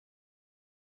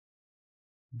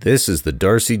This is the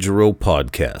Darcy Giroux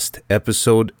Podcast,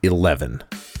 Episode 11.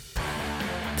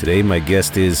 Today my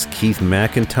guest is Keith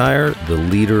MacIntyre, the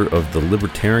leader of the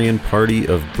Libertarian Party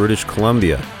of British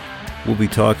Columbia. We'll be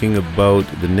talking about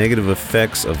the negative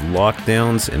effects of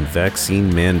lockdowns and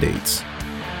vaccine mandates.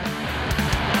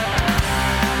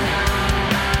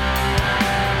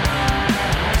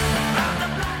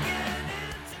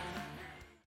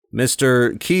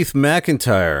 Mr. Keith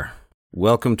MacIntyre,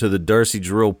 welcome to the Darcy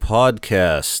Giroux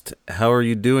Podcast. How are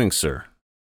you doing, sir?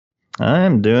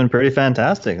 I'm doing pretty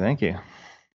fantastic, thank you.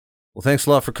 Well, thanks a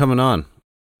lot for coming on.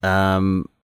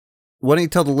 Why don't you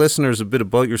tell the listeners a bit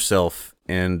about yourself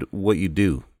and what you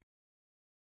do?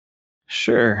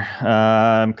 Sure.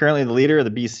 I'm currently the leader of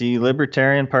the BC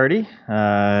Libertarian Party.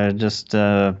 Just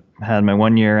had my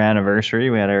 1-year anniversary.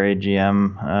 We had our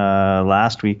AGM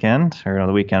last weekend, or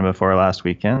the weekend before last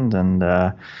weekend,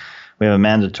 and we have a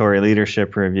mandatory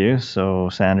leadership review. So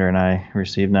Sandra and I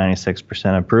received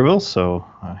 96% approval. So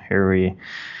here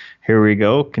we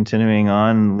go, continuing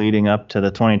on, leading up to the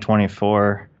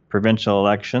 2024 provincial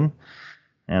election,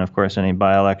 and of course any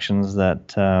by-elections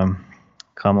that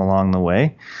come along the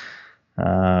way.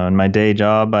 In my day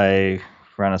job, I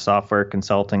run a software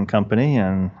consulting company,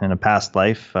 and in a past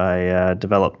life, I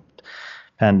developed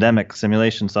pandemic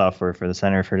simulation software for the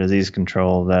Center for Disease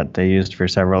Control that they used for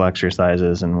several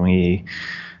exercises, and we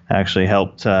actually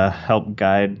helped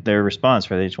guide their response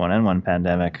for the H1N1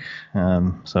 pandemic.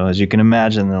 So as you can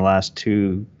imagine, the last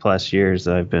 2+ years,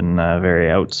 I've been very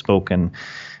outspoken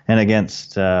and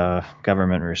against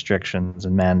government restrictions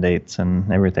and mandates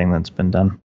and everything that's been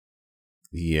done.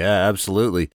 Yeah,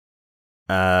 absolutely.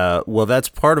 Well, that's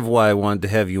part of why I wanted to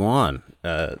have you on.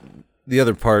 The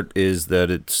other part is that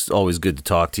it's always good to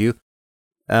talk to you.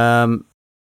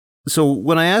 So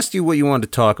when I asked you what you wanted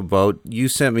to talk about, you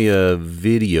sent me a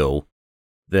video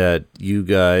that you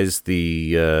guys,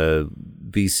 the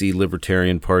BC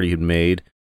Libertarian Party, had made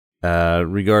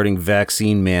regarding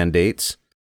vaccine mandates.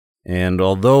 And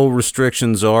although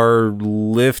restrictions are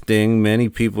lifting, many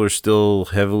people are still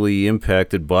heavily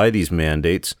impacted by these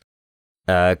mandates.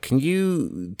 Can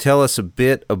you tell us a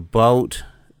bit about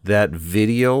that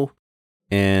video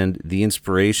and the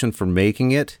inspiration for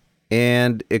making it,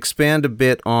 and expand a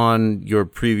bit on your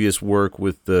previous work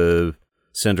with the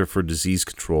Center for Disease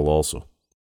Control also?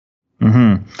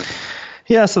 Mm-hmm.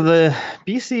 Yeah, so the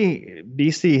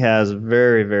BC has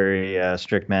very, very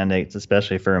strict mandates,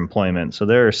 especially for employment. So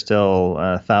there are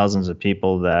still thousands of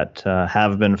people that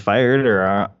have been fired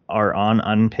or are on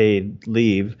unpaid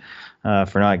leave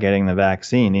for not getting the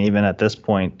vaccine. Even at this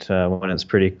point, when it's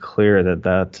pretty clear that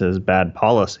that is bad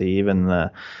policy, even the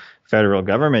federal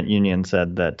government union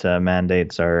said that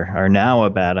mandates are now a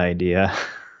bad idea.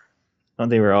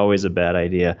 They were always a bad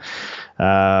idea.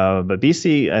 But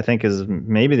BC, I think, is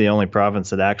maybe the only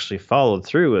province that actually followed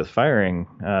through with firing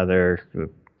their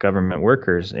government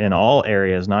workers in all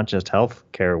areas, not just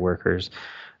healthcare workers,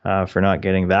 for not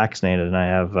getting vaccinated. And I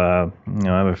have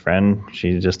a friend.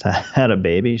 She just had a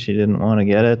baby. She didn't want to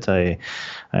get it. I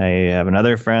have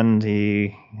another friend.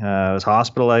 He was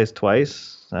hospitalized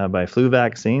twice by flu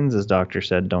vaccines. His doctor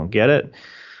said, "Don't get it."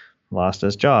 Lost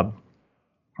his job.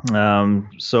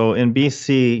 So in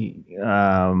BC,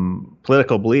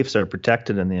 political beliefs are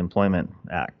protected in the Employment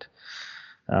Act.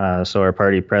 So our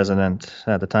party president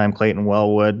at the time, Clayton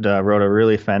Wellwood, wrote a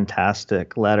really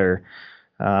fantastic letter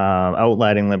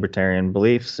outlining libertarian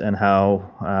beliefs and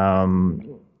how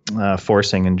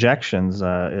forcing injections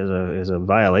is a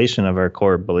violation of our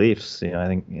core beliefs. I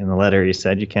think in the letter he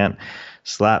said you can't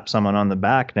slap someone on the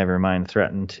back, never mind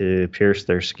threaten to pierce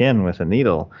their skin with a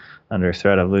needle under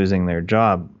threat of losing their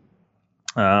job.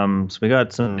 So we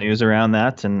got some news around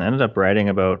that and ended up writing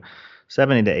about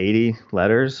 70 to 80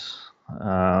 letters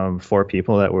for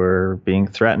people that were being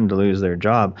threatened to lose their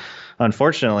job.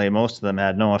 Unfortunately, most of them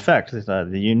had no effect. The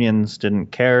unions didn't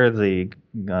care. The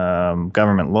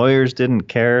government lawyers didn't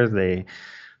care.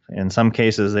 In some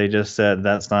cases, they just said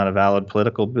that's not a valid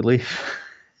political belief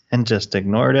and just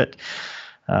ignored it.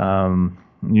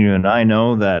 You and I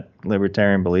know that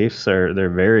libertarian beliefs they're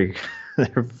very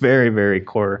very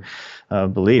core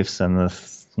beliefs, and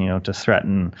to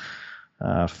threaten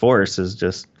force is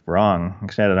just wrong.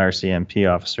 Actually, I had an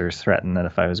RCMP officer threaten that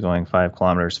if I was going 5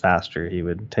 kilometers faster, he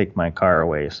would take my car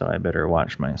away, so I better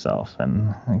watch myself.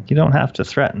 And you don't have to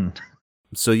threaten.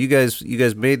 So you guys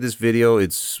made this video.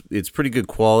 It's pretty good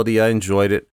quality. I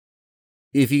enjoyed it.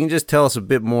 If you can just tell us a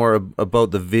bit more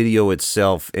about the video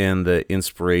itself and the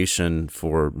inspiration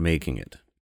for making it.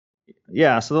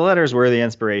 Yeah, so the letters were the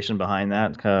inspiration behind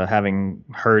that. Having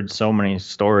heard so many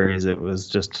stories, it was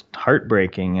just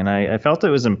heartbreaking. And I felt it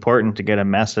was important to get a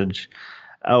message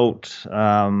out,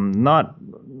 not,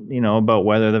 about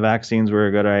whether the vaccines were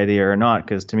a good idea or not,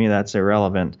 because to me that's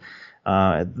irrelevant.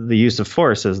 The use of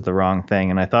force is the wrong thing,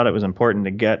 and I thought it was important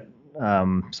to get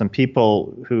some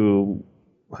people who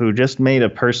just made a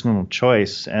personal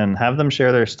choice and have them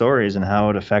share their stories and how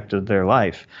it affected their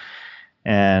life,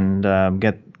 and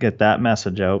get that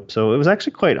message out. So it was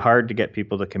actually quite hard to get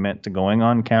people to commit to going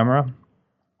on camera.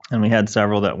 And we had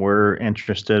several that were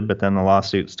interested, but then the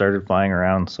lawsuit started flying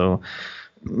around, so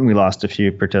we lost a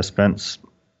few participants.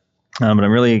 But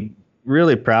I'm really,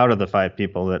 really proud of the 5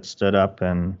 people that stood up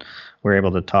and were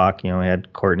able to talk. We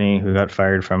had Courtney, who got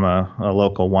fired from a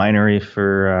local winery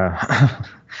for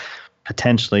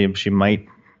potentially she might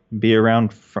be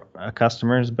around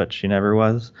customers, but she never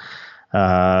was.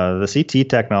 The CT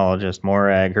technologist,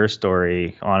 Morag, her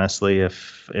story, honestly,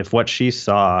 if what she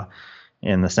saw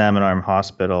in the Salmon Arm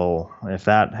Hospital, if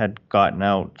that had gotten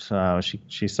out,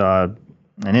 she saw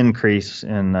an increase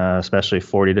in especially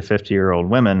 40 to 50-year-old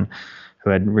women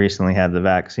who had recently had the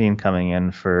vaccine coming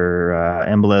in for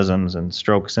embolisms and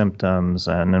stroke symptoms.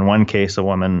 And in one case, a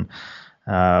woman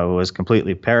was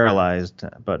completely paralyzed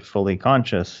but fully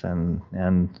conscious.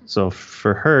 And so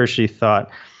for her, she thought,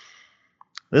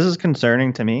 this is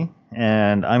concerning to me,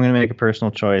 and I'm going to make a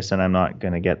personal choice, and I'm not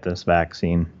going to get this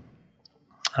vaccine.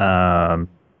 And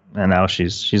now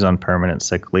she's on permanent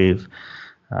sick leave.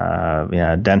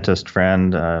 A dentist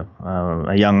friend,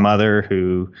 a young mother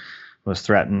who was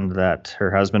threatened that her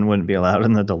husband wouldn't be allowed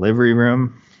in the delivery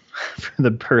room for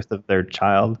the birth of their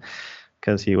child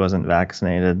because he wasn't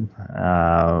vaccinated.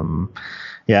 And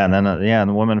then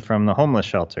the woman from the homeless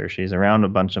shelter, she's around a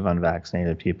bunch of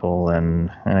unvaccinated people,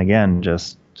 and again,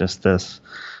 just this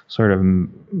sort of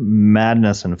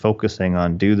madness and focusing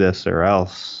on do this or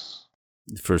else.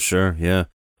 For sure, yeah.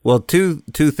 Well, two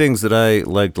things that I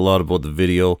liked a lot about the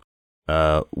video.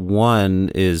 One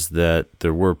is that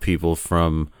there were people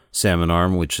from Salmon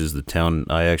Arm, which is the town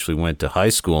I actually went to high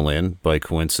school in by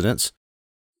coincidence.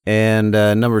 And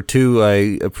number 2,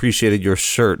 I appreciated your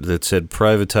shirt that said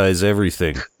 "Privatize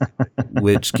Everything,"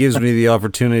 which gives me the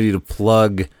opportunity to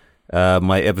plug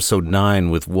my episode 9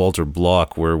 with Walter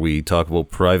Block, where we talk about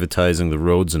privatizing the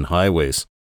roads and highways.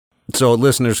 So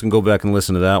listeners can go back and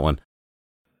listen to that one.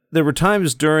 There were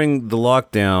times during the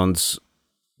lockdowns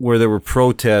where there were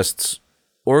protests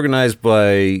organized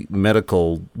by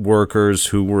medical workers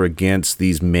who were against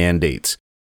these mandates.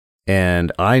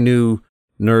 And I knew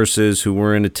nurses who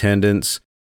were in attendance,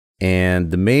 and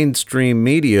the mainstream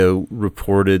media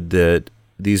reported that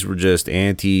these were just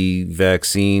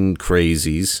anti-vaccine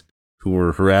crazies who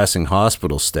were harassing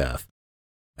hospital staff.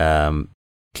 Can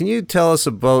you tell us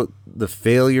about the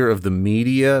failure of the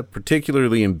media,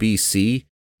 particularly in BC,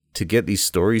 to get these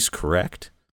stories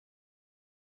correct?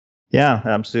 Yeah,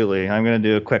 absolutely. I'm going to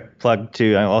do a quick plug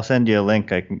too. I'll send you a link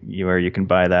where you can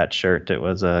buy that shirt. It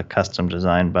was a custom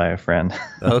designed by a friend.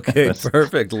 Okay,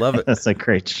 perfect. Love it. It's a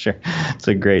great shirt. It's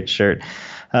a great shirt.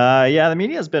 The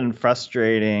media has been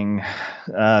frustrating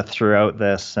throughout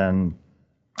this, and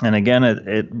again,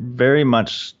 it very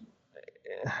much.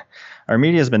 Our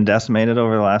media has been decimated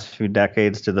over the last few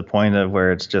decades to the point of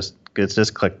where it's just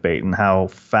clickbait, and how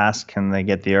fast can they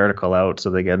get the article out so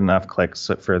they get enough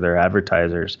clicks for their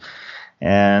advertisers,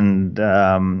 and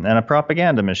a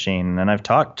propaganda machine. And I've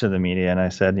talked to the media and I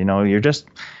said, you're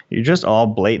just all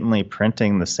blatantly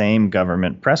printing the same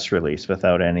government press release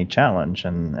without any challenge.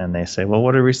 And they say, well,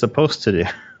 what are we supposed to do?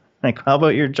 Like, how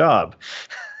about your job?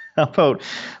 How about,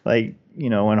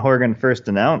 when Horgan first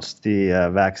announced the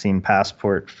vaccine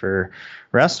passport for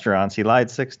restaurants, he lied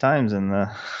 6 times in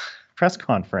the press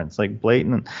conference, like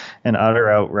blatant and utter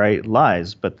outright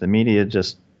lies, but the media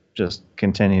just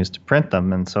continues to print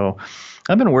them. And so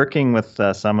I've been working with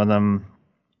some of them.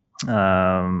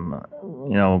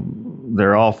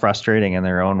 They're all frustrating in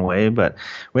their own way, but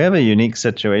we have a unique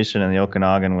situation in the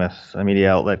Okanagan with a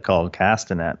media outlet called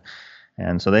Castanet.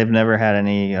 And so they've never had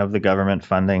any of the government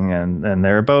funding, and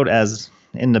they're about as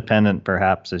independent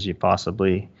perhaps as you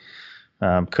possibly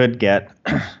could get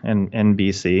in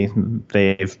BC.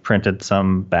 They've printed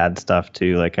some bad stuff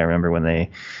too. Like, I remember when they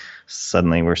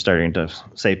suddenly were starting to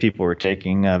say people were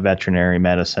taking veterinary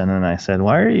medicine, and I said,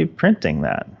 why are you printing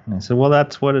that? And they said, well,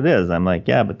 that's what it is. I'm like,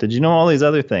 yeah, but did you know all these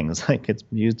other things? Like, it's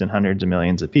used in hundreds of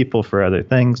millions of people for other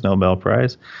things, Nobel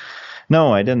Prize.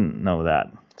 No, I didn't know that.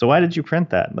 So why did you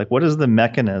print that? Like, what is the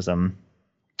mechanism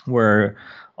where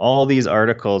all these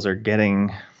articles are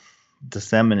getting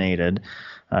disseminated?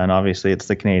 And obviously it's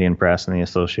the Canadian Press and the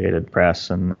Associated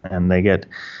Press, and they get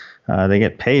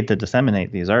paid to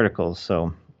disseminate these articles.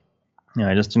 So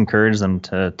I just encourage them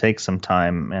to take some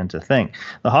time and to think.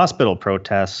 The hospital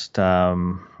protest,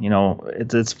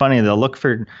 it's funny. They'll look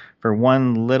for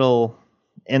one little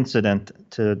incident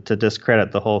to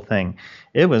discredit the whole thing.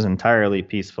 It was entirely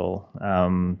peaceful.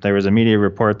 There was a media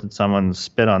report that someone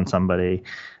spit on somebody,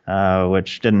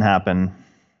 which didn't happen.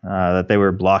 That they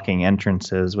were blocking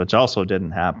entrances, which also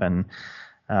didn't happen.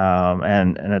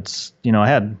 And it's,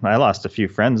 I lost a few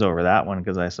friends over that one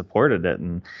because I supported it.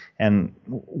 And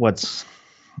what's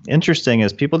interesting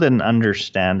is people didn't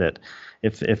understand it.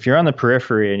 If you're on the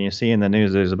periphery and you see in the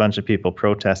news there's a bunch of people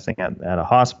protesting at a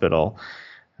hospital,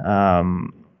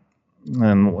 and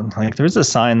like there was a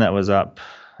sign that was up,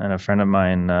 and a friend of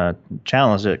mine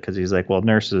challenged it because he's like, well,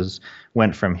 nurses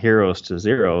went from heroes to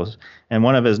zeros. And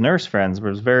one of his nurse friends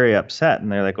was very upset.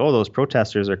 And they're like, oh, those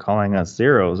protesters are calling us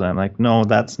zeros. And I'm like, no,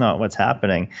 that's not what's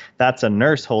happening. That's a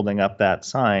nurse holding up that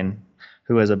sign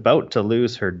who is about to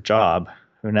lose her job,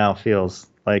 who now feels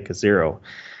like a zero.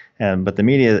 But the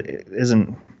media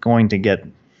isn't going to get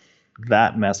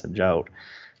that message out.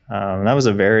 That was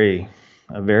a very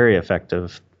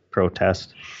effective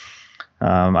protest.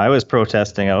 I was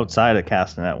protesting outside of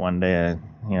Castanet one day.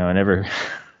 I never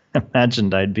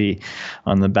imagined I'd be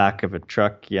on the back of a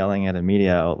truck yelling at a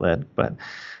media outlet. But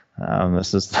I'm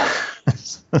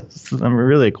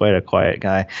really quite a quiet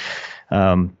guy.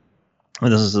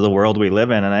 This is the world we live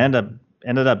in, and I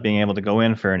ended up being able to go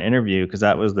in for an interview because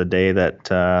that was the day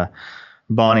that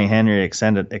Bonnie Henry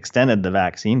extended the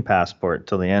vaccine passport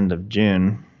till the end of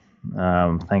June.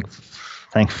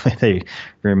 Thankfully, they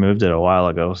removed it a while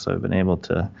ago, so I've been able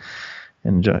to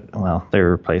enjoy. Well, there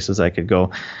were places I could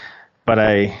go, but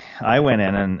I went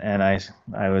in and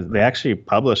they actually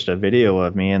published a video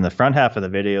of me. In the front half of the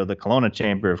video, the Kelowna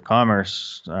Chamber of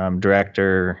Commerce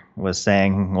director was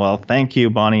saying, "Well, thank you,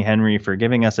 Bonnie Henry, for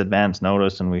giving us advance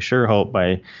notice, and we sure hope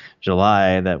by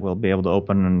July that we'll be able to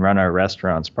open and run our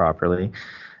restaurants properly."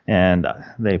 And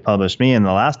they published me in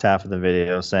the last half of the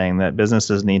video saying that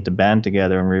businesses need to band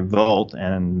together and revolt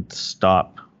and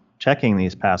stop checking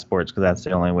these passports because that's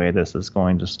the only way this is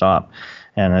going to stop.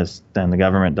 And then the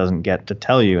government doesn't get to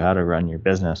tell you how to run your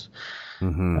business.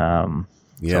 Mm-hmm.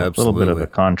 So a little bit of a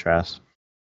contrast.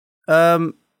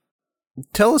 Tell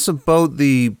us about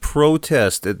the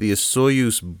protest at the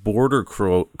Osoyoos border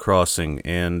crossing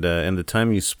and the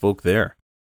time you spoke there.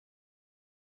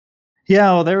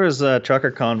 Yeah, well, there was trucker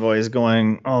convoys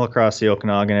going all across the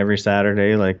Okanagan every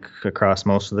Saturday, like across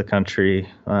most of the country,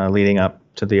 leading up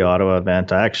to the Ottawa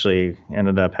event. I actually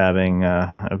ended up having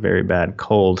a very bad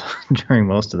cold during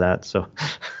most of that, so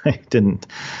I didn't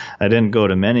go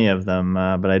to many of them,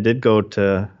 but I did go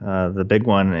to the big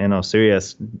one in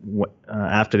Osoyoos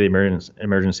after the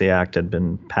Emergency Act had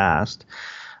been passed.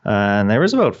 And it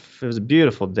was a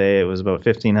beautiful day. It was about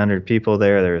 1,500 people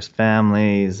there. There was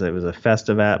families. It was a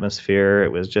festive atmosphere.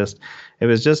 It was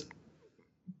just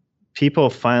people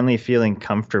finally feeling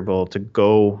comfortable to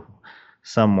go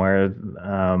somewhere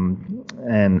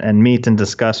and meet and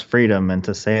discuss freedom and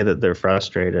to say that they're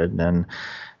frustrated. And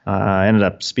I ended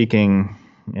up speaking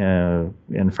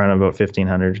in front of about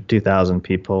 1,500 to 2,000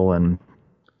 people, and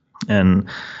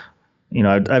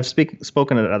I've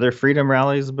spoken at other freedom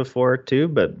rallies before too,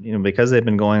 but because they've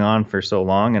been going on for so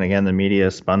long, and again the media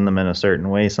spun them in a certain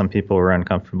way, some people were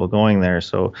uncomfortable going there.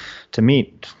 So to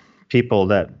meet people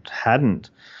that hadn't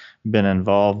been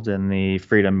involved in the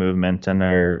freedom movement and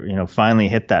are finally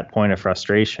hit that point of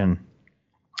frustration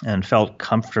and felt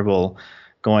comfortable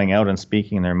going out and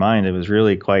speaking their mind, it was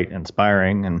really quite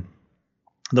inspiring. And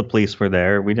the police were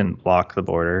there. We didn't block the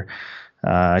border.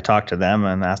 I talked to them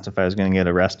and asked if I was going to get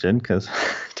arrested because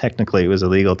technically it was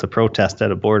illegal to protest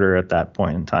at a border at that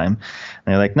point in time.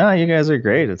 And they're like, "No, you guys are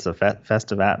great. It's a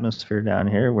festive atmosphere down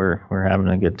here. We're having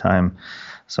a good time."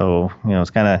 So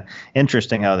it's kind of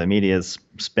interesting how the media is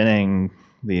spinning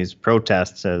these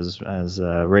protests as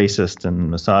racist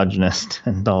and misogynist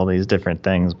and all these different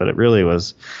things, but it really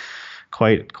was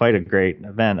quite a great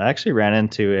event. I actually ran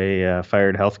into a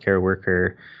fired healthcare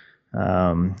worker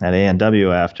at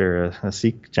A&W after a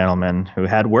Sikh gentleman who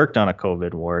had worked on a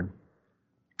COVID ward,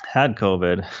 had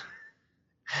COVID,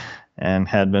 and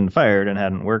had been fired and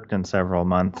hadn't worked in several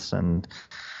months. And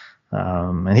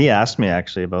he asked me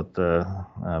actually about the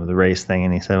race thing,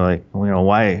 and he said, like,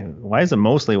 why is it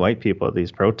mostly white people at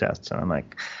these protests? And I'm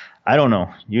like, I don't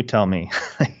know. You tell me.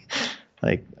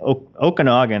 Like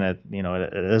Okanagan, it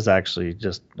is actually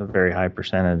just a very high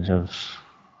percentage of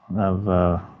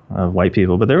white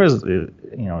people, but there was, it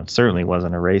certainly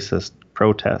wasn't a racist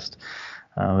protest.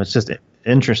 It's just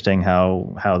interesting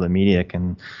how the media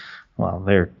can well,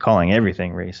 they're calling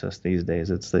everything racist these days.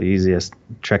 It's the easiest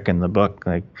trick in the book.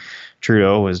 Like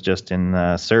Trudeau was just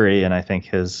in Surrey, and I think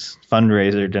his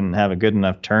fundraiser didn't have a good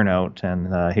enough turnout,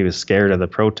 and he was scared of the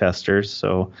protesters.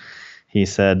 So he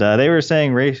said they were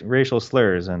saying racial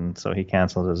slurs, and so he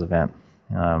canceled his event.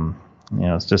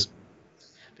 It's just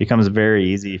becomes very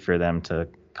easy for them to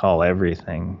call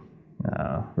everything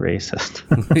racist.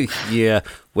 Yeah,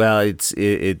 well,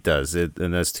 it does,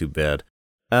 and that's too bad.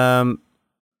 I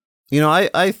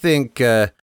think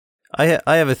I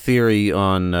have a theory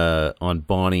on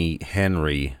Bonnie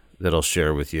Henry that I'll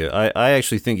share with you. I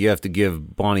actually think you have to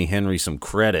give Bonnie Henry some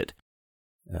credit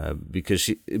because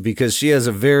she has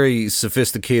a very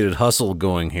sophisticated hustle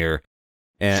going here.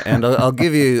 And I'll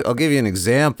give you an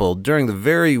example. During the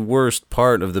very worst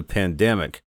part of the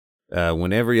pandemic,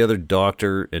 when every other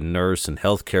doctor and nurse and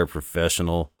healthcare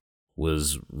professional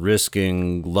was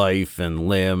risking life and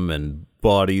limb and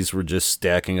bodies were just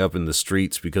stacking up in the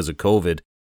streets because of COVID,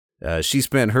 she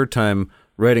spent her time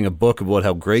writing a book about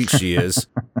how great she is,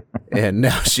 and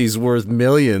now she's worth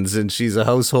millions and she's a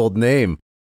household name.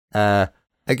 I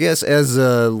guess as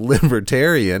a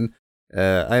libertarian,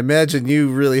 I imagine you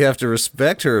really have to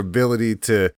respect her ability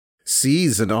to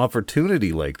seize an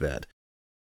opportunity like that.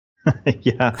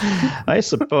 Yeah, I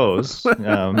suppose.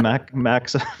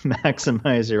 Maximize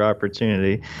your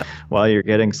opportunity while you're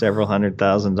getting several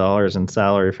 $100,000 in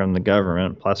salary from the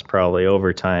government, plus probably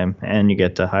overtime, and you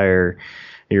get to hire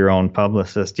your own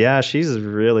publicist. Yeah, she's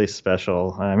really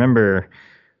special. I remember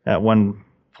at one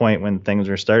point when things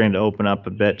were starting to open up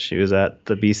a bit, she was at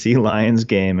the BC Lions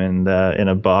game and in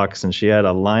a box, and she had a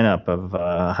lineup of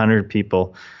 100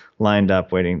 people lined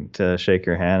up waiting to shake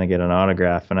her hand and get an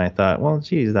autograph. And I thought, well,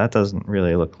 geez, that doesn't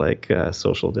really look like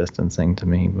social distancing to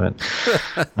me. But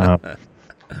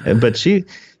she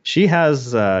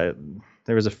has there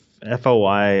was a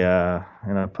FOI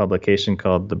in a publication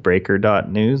called the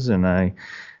Breaker.News, and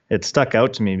it stuck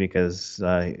out to me because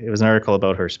it was an article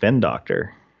about her spin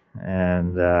doctor.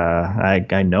 And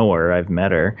I know her. I've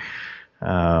met her.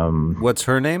 What's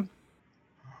her name?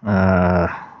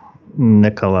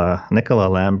 Nicola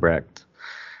Lambrecht.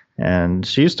 And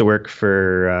she used to work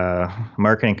for a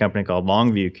marketing company called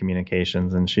Longview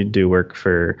Communications, and she'd do work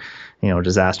for,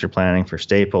 disaster planning for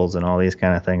Staples and all these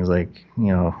kind of things. Like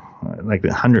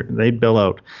they'd bill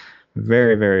out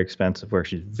very, very expensive work.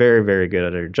 She's very, very good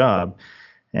at her job.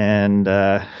 And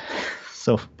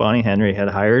so Bonnie Henry had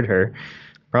hired her.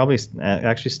 Probably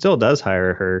actually still does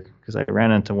hire her, because I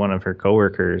ran into one of her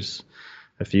coworkers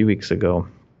a few weeks ago.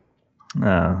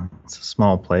 It's a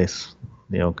small place,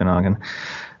 the Okanagan.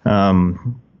 But,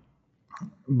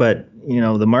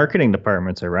 the marketing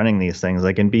departments are running these things.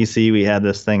 Like in BC, we had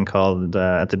this thing called,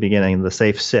 at the beginning, the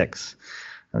Safe Six.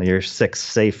 You're 6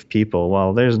 safe people.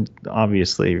 Well, there's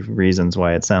obviously reasons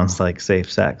why it sounds like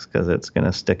safe sex, because it's going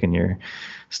to stick in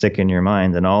your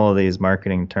mind, and all of these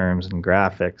marketing terms and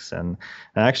graphics. And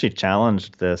I actually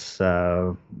challenged this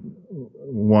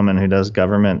woman who does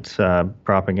government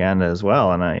propaganda as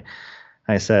well, and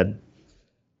I said,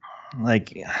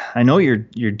 like, I know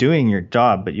you're doing your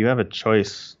job, but you have a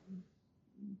choice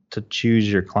to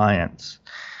choose your clients.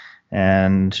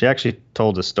 And she actually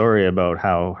told a story about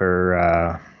how her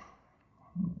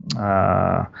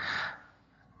I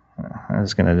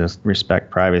was going to just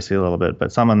respect privacy a little bit,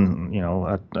 but someone,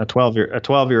 a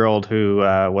 12-year-old who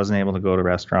wasn't able to go to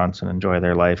restaurants and enjoy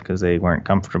their life because they weren't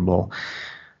comfortable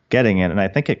getting it. And I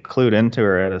think it clued into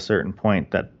her at a certain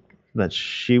point that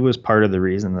she was part of the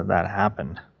reason that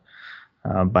happened,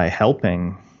 by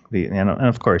helping and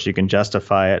of course you can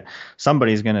justify it.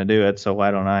 Somebody's going to do it, so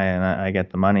why don't I? And I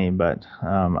get the money. But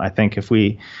I think if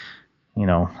we,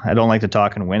 I don't like to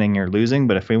talk in winning or losing,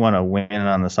 but if we want to win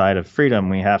on the side of freedom,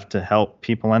 we have to help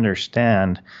people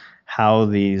understand how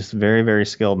these very, very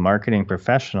skilled marketing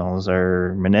professionals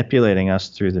are manipulating us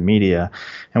through the media.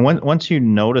 And once you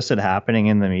notice it happening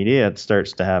in the media, it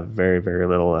starts to have very, very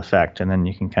little effect, and then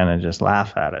you can kind of just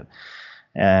laugh at it.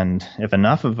 And if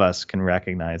enough of us can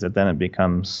recognize it, then it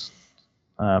becomes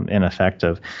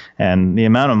ineffective. And the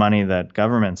amount of money that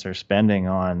governments are spending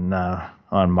on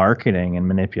marketing and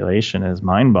manipulation is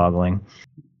mind-boggling.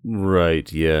 Right.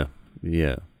 Yeah.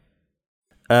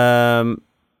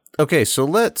 Okay, so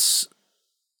let's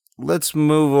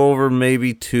move over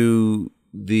maybe to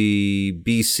the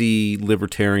BC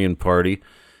Libertarian Party.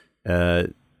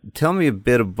 Tell me a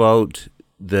bit about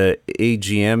the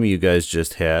AGM you guys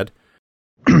just had.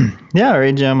 Yeah, our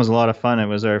AGM was a lot of fun. It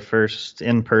was our first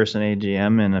in-person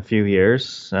AGM in a few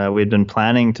years. We'd been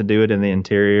planning to do it in the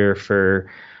interior for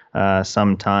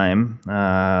some time.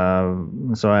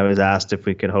 So I was asked if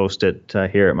we could host it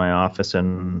here at my office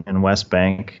in West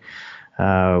Bank.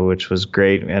 which was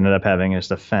great. We ended up having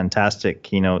just a fantastic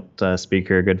keynote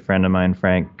speaker, a good friend of mine,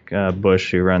 Frank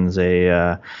Bush, who runs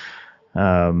a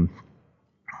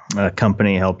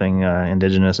company helping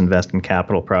Indigenous invest in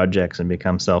capital projects and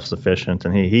become self-sufficient.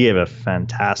 And he gave a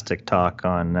fantastic talk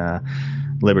on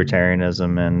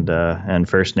libertarianism and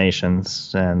First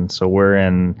Nations. And so we're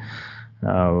in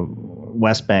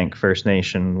West Bank First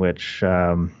Nation, which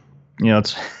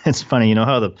it's funny. You know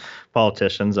how the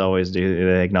politicians always do.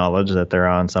 They acknowledge that they're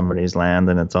on somebody's land,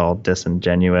 and it's all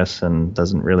disingenuous and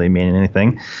doesn't really mean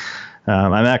anything.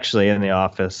 I'm actually in the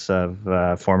office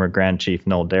of former Grand Chief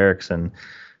Noel Derrickson,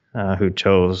 who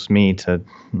chose me to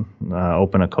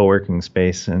open a co-working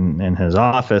space in his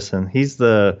office, and he's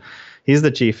the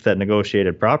chief that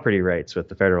negotiated property rights with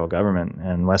the federal government.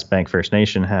 And West Bank First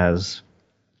Nation has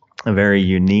a very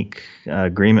unique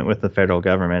agreement with the federal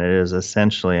government. It is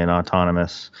essentially an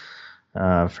autonomous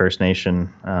First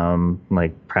Nation,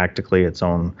 like practically its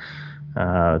own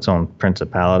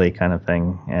principality kind of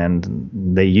thing. And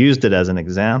they used it as an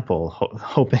example,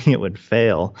 hoping it would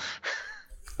fail.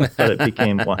 But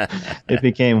it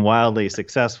became wildly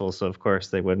successful. So of course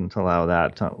they wouldn't allow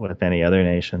that with any other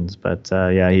nations. But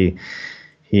he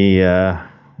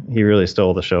really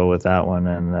stole the show with that one,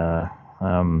 and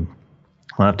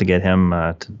I'll have to get him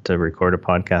to record a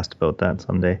podcast about that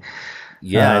someday.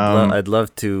 Yeah, I'd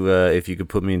love to if you could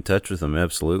put me in touch with him.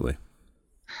 Absolutely.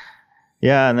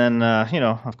 Yeah, and then,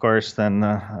 of course, then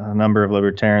a number of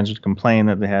libertarians would complain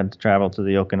that they had to travel to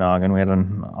the Okanagan. We had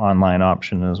an online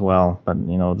option as well. But,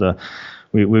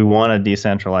 we want to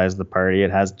decentralize the party.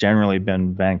 It has generally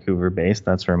been Vancouver-based.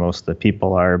 That's where most of the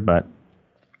people are. But,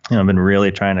 I've been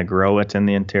really trying to grow it in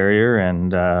the interior.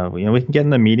 And, we can get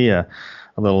in the media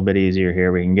a little bit easier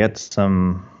here. We can get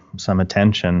some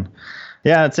attention.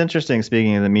 Yeah, it's interesting.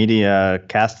 Speaking of the media,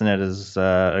 Castanet has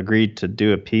agreed to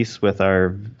do a piece with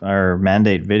our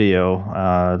mandate video.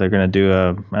 They're going to do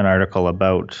an article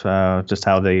about just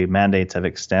how the mandates have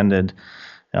extended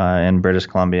in British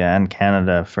Columbia and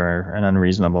Canada for an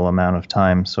unreasonable amount of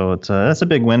time. So that's a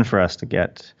big win for us to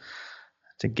get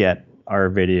our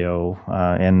video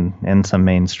in some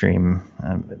mainstream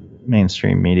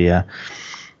media.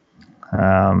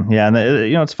 And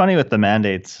it's funny with the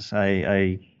mandates.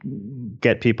 I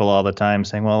get people all the time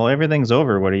saying, well, everything's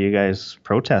over. What are you guys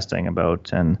protesting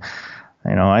about? And,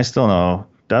 I still know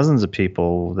dozens of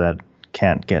people that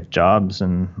can't get jobs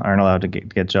and aren't allowed to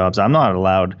get jobs. I'm not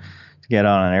allowed to get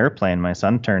on an airplane. My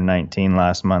son turned 19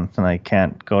 last month, and I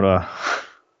can't go to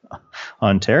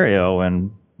Ontario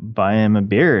and buy him a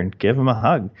beer and give him a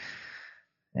hug.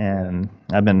 And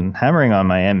I've been hammering on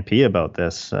my MP about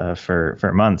this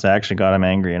for months. I actually got him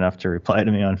angry enough to reply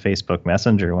to me on Facebook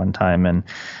Messenger one time. And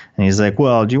he's like,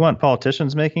 well, do you want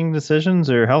politicians making decisions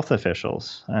or health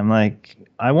officials? I'm like,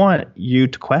 I want you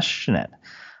to question it.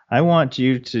 I want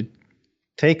you to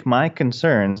take my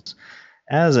concerns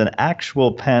as an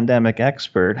actual pandemic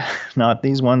expert, not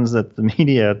these ones that the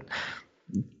media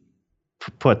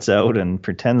puts out and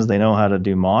pretends they know how to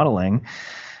do modeling.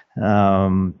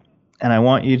 And I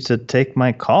want you to take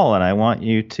my call, and I want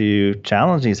you to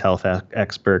challenge these health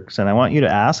experts, and I want you to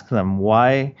ask them,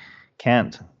 why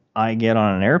can't I get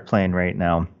on an airplane right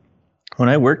now? When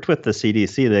I worked with the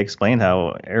CDC, they explained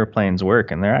how airplanes work,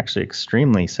 and they're actually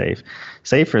extremely safe,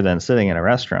 safer than sitting in a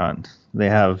restaurant. They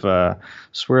have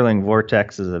swirling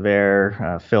vortexes of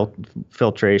air,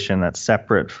 filtration that's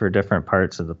separate for different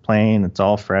parts of the plane. It's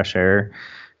all fresh air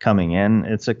coming in.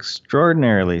 It's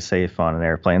extraordinarily safe on an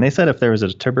airplane. They said if there was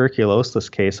a tuberculosis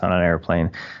case on an airplane,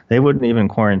 they wouldn't even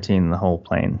quarantine the whole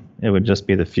plane. It would just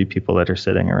be the few people that are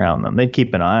sitting around them. They'd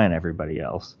keep an eye on everybody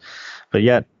else. But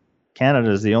yet, Canada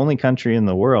is the only country in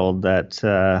the world that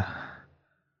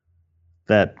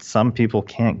some people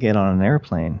can't get on an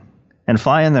airplane and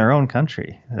fly in their own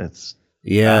country. It's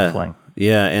baffling.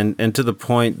 Yeah, and to the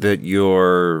point that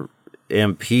your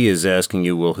MP is asking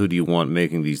you, well, who do you want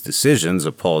making these decisions,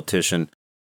 a politician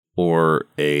or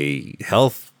a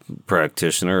health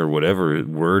practitioner or whatever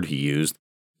word he used?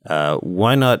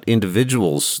 Why not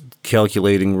individuals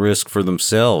calculating risk for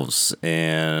themselves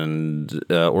and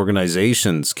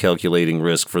organizations calculating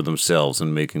risk for themselves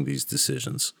and making these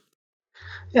decisions?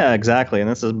 Yeah, exactly. And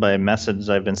this is my message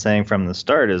I've been saying from the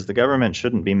start, is the government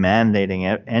shouldn't be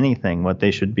mandating anything. What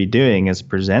they should be doing is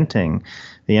presenting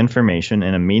the information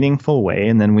in a meaningful way,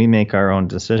 and then we make our own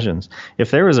decisions.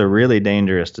 If there was a really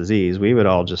dangerous disease, we would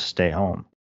all just stay home.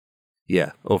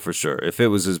 Yeah, for sure. If it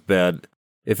was as bad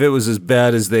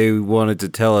as they wanted to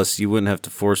tell us, you wouldn't have to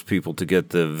force people to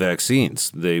get the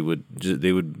vaccines. They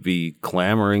would be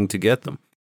clamoring to get them.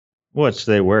 which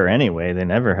they were anyway. They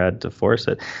never had to force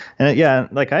it. And yeah,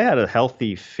 like I had a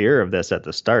healthy fear of this at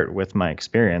the start with my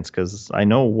experience because I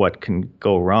know what can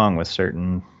go wrong with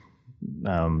certain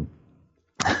um,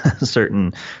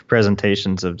 certain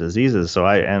presentations of diseases.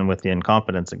 And with the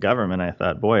incompetence of government, I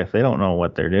thought, boy, if they don't know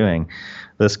what they're doing,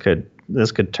 this could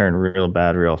turn real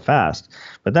bad real fast.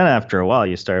 But then after a while,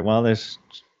 you start, well, there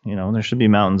should be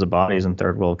mountains of bodies in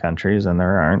third world countries, and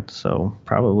there aren't. So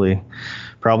probably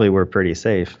we're pretty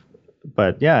safe.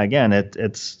 But yeah, again,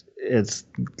 it's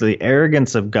the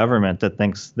arrogance of government that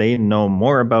thinks they know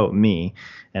more about me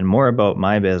and more about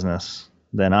my business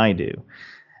than I do.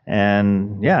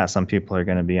 And yeah, some people are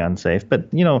going to be unsafe,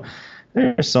 but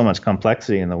there's so much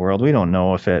complexity in the world. We don't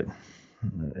know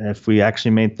if we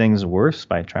actually made things worse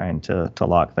by trying to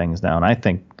lock things down. I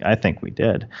think we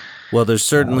did. Well,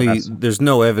 there's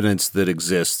no evidence that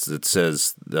exists that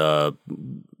says the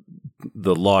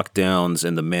lockdowns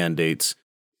and the mandates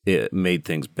it made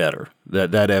things better.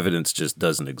 That evidence just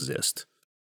doesn't exist.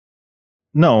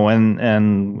 No,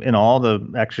 and in all the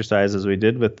exercises we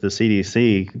did with the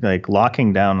CDC, like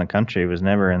locking down the country was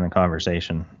never in the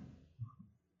conversation,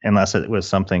 unless it was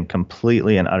something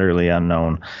completely and utterly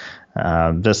unknown.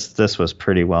 This was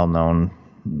pretty well known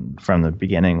from the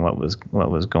beginning what was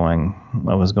going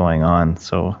on.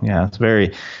 So yeah, it's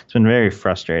been very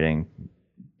frustrating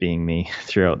being me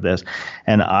throughout this.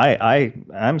 And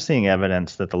I'm seeing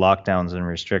evidence that the lockdowns and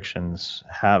restrictions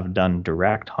have done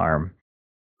direct harm.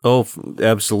 Oh,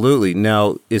 absolutely.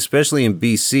 Now, especially in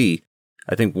BC,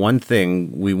 I think one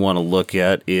thing we want to look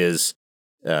at is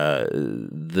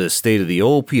the state of the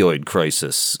opioid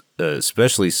crisis,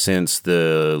 especially since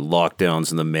the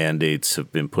lockdowns and the mandates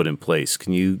have been put in place.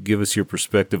 Can you give us your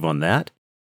perspective on that?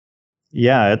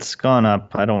 Yeah, it's gone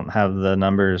up. I don't have the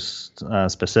numbers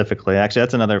specifically. Actually,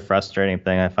 that's another frustrating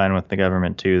thing I find with the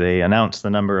government too. They announce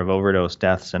the number of overdose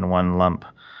deaths in one lump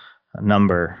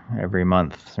number every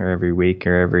month or every week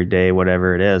or every day,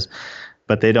 whatever it is,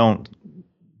 but they don't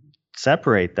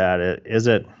separate that. Is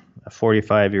it a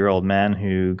 45-year-old man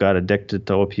who got addicted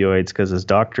to opioids because his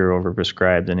doctor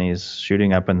overprescribed and he's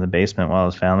shooting up in the basement while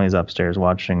his family's upstairs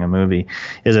watching a movie?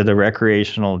 Is it a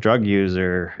recreational drug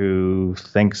user who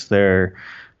thinks they're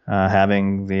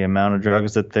having the amount of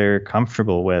drugs that they're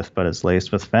comfortable with, but it's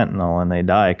laced with fentanyl and they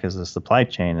die because the supply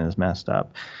chain is messed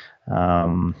up?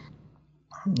 I'm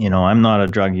not a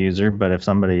drug user, but if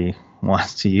somebody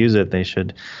wants to use it, they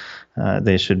should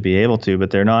be able to,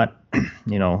 but they're not.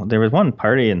 There was one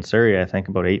party in Surrey, I think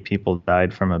about 8 people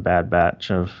died from a bad batch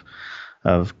of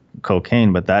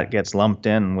cocaine, but that gets lumped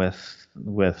in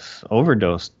with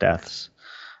overdose deaths.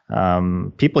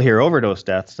 People hear overdose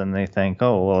deaths and they think,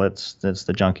 oh, well, it's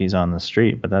the junkies on the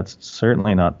street, but that's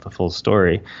certainly not the full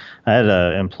story. I had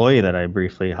an employee that I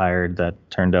briefly hired that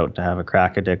turned out to have a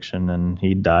crack addiction, and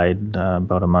he died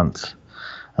about a month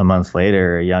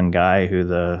later. A young guy who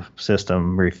the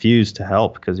system refused to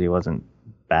help because he wasn't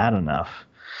bad enough.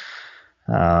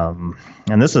 And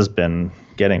this has been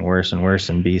getting worse and worse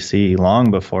in BC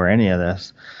long before any of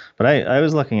this. But I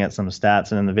was looking at some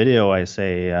stats, and in the video I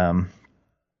say in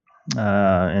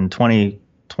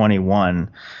 2021,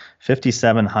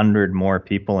 5,700 more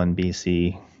people in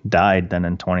BC died than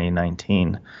in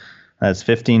 2019. That's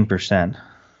 15%.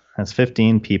 That's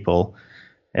 15 people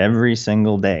every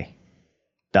single day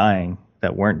dying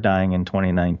that weren't dying in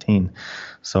 2019.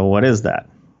 So what is that?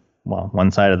 Well, one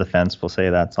side of the fence will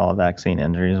say that's all vaccine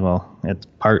injuries. Well,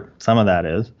 some of that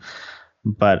is,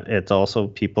 but it's also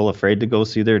people afraid to go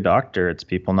see their doctor. It's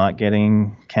people not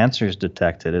getting cancers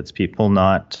detected. It's people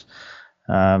not,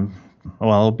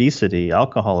 obesity,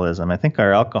 alcoholism. I think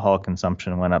our alcohol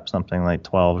consumption went up something like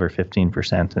 12 or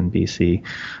 15% in BC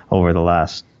over the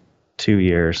last 2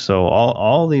 years. So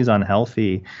all these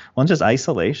unhealthy, just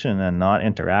isolation and not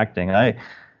interacting. I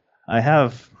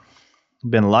have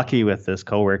been lucky with this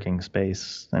co-working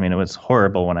space. I mean, it was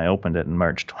horrible when I opened it in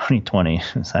March 2020.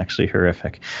 It's actually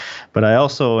horrific. But I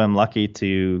also am lucky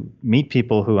to meet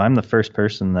people who I'm the first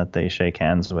person that they shake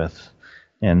hands with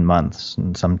in months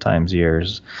and sometimes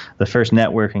years. The first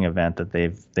networking event that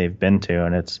they've been to,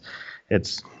 and it's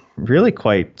really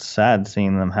quite sad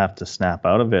seeing them have to snap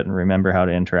out of it and remember how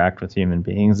to interact with human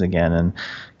beings again, and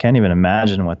can't even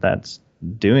imagine what that's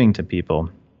doing to people.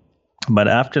 But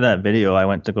after that video, I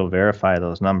went to go verify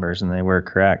those numbers, and they were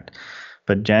correct.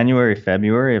 But January,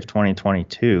 February of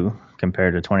 2022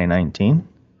 compared to 2019,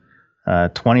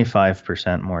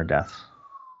 25% more deaths.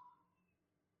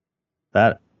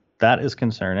 That is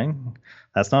concerning.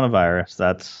 That's not a virus.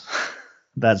 That's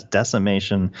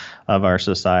decimation of our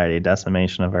society,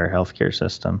 decimation of our healthcare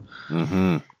system.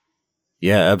 Mm-hmm.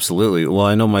 Yeah, absolutely. Well,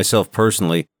 I know myself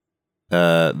personally,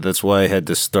 That's why I had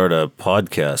to start a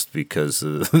podcast, because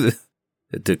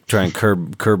to try and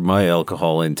curb my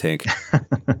alcohol intake.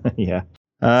 Yeah.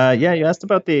 You asked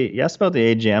about the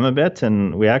AGM a bit,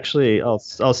 and we actually I'll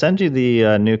send you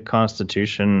the new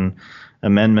Constitution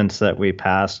amendments that we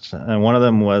passed, and one of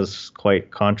them was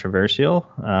quite controversial.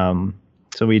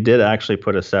 So we did actually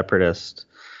put a separatist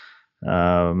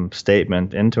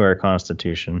statement into our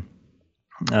Constitution,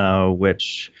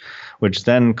 which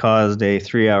then caused a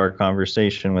 3-hour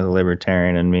conversation with a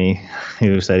libertarian and me,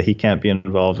 who said he can't be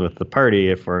involved with the party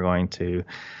if we're going to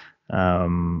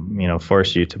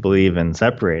force you to believe in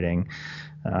separating.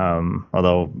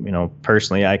 Although,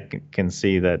 personally, I can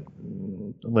see that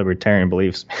libertarian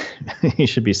beliefs you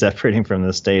should be separating from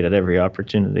the state at every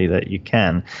opportunity that you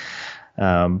can.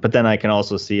 But then I can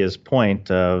also see his point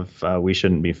of we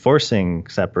shouldn't be forcing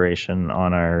separation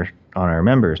on our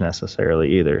members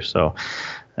necessarily either. So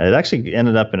it actually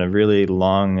ended up in a really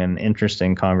long and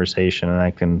interesting conversation, and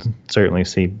I can certainly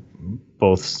see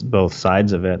both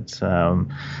sides of it.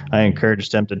 I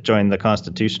encouraged him to join the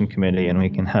Constitution Committee, and we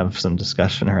can have some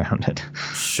discussion around it.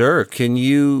 Sure. Can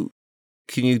you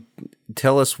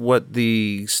tell us what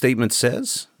the statement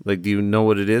says? Like, do you know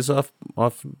what it is off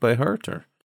by heart, or?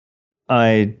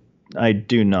 I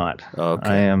do not. Okay.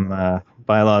 I am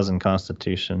bylaws and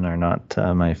Constitution are not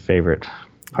my favorite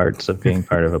parts of being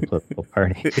part of a political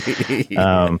party.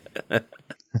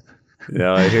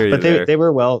 No, I hear you. But they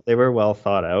were well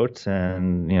thought out,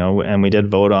 and and we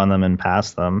did vote on them and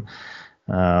pass them.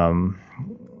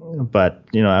 But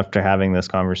after having this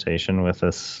conversation with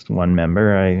this one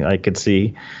member, I could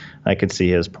see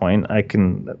his point. I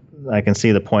can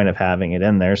see the point of having it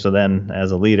in there. So then, as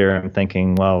a leader, I'm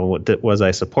thinking, well, was I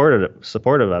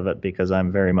supportive of it? Because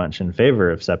I'm very much in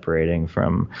favor of separating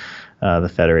from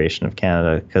the Federation of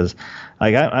Canada. Because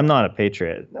I'm not a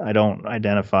patriot. I don't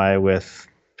identify with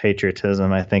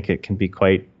patriotism. I think it can be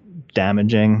quite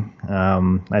damaging.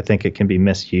 I think it can be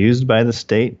misused by the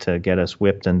state to get us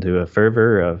whipped into a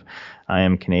fervor of I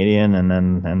am Canadian, and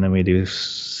then we do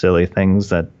silly things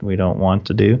that we don't want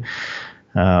to do.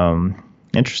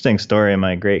 Interesting story.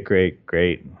 My great,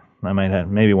 I might have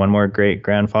maybe one more great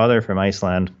grandfather from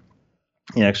Iceland.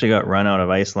 He actually got run out of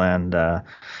Iceland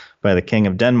by the King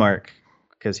of Denmark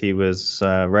because he was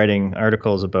writing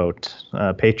articles about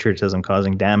patriotism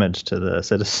causing damage to the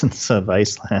citizens of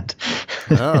Iceland.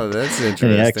 Oh, that's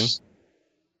interesting.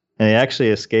 And he actually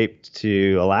escaped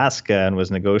to Alaska and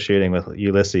was negotiating with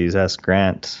Ulysses S.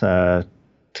 Grant to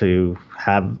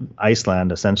have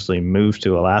Iceland essentially move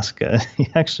to Alaska. He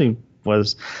actually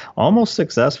was almost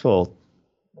successful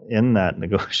in that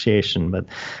negotiation, but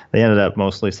they ended up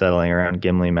mostly settling around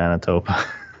Gimli, Manitoba.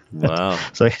 Wow.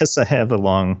 So I guess I have a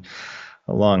long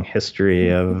history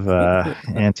of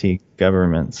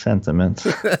anti-government sentiments.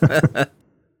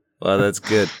 Well, that's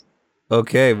good.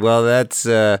 Okay, well that's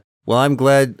I'm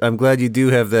glad you do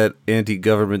have that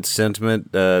anti-government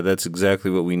sentiment. That's exactly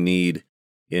what we need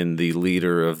in the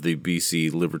leader of the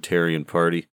BC Libertarian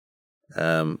Party.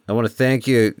 I want to thank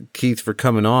you, Keith, for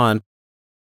coming on.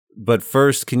 But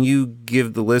first, can you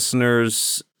give the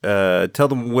listeners, tell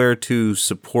them where to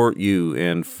support you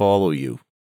and follow you?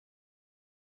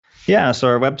 Yeah, so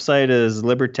our website is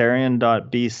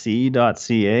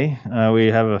libertarian.bc.ca. We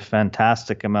have a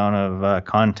fantastic amount of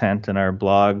content in our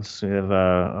blogs. We have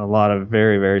a lot of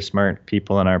very, very smart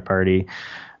people in our party.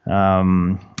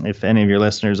 If any of your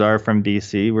listeners are from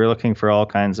BC, we're looking for all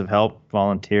kinds of help,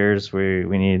 volunteers. We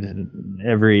need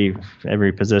every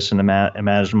position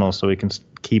imaginable so we can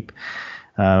keep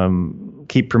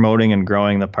promoting and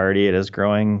growing the party. It is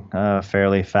growing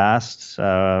fairly fast.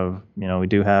 We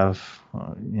do have,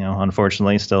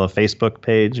 unfortunately, still a Facebook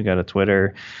page. We got a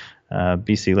Twitter,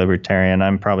 BC Libertarian.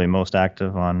 I'm probably most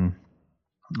active on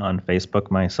Facebook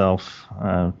myself,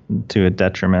 to a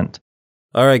detriment.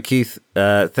 All right, Keith.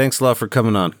 Thanks a lot for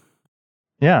coming on.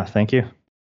 Yeah, thank you.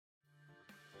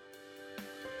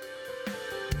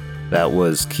 That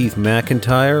was Keith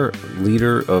MacIntyre,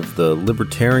 leader of the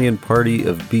Libertarian Party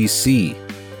of BC.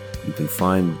 You can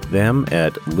find them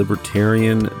at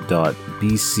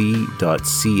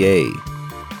libertarian.bc.ca.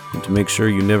 And to make sure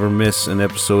you never miss an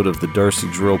episode of the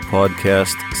Darcy Drill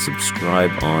podcast,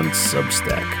 subscribe on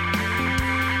Substack.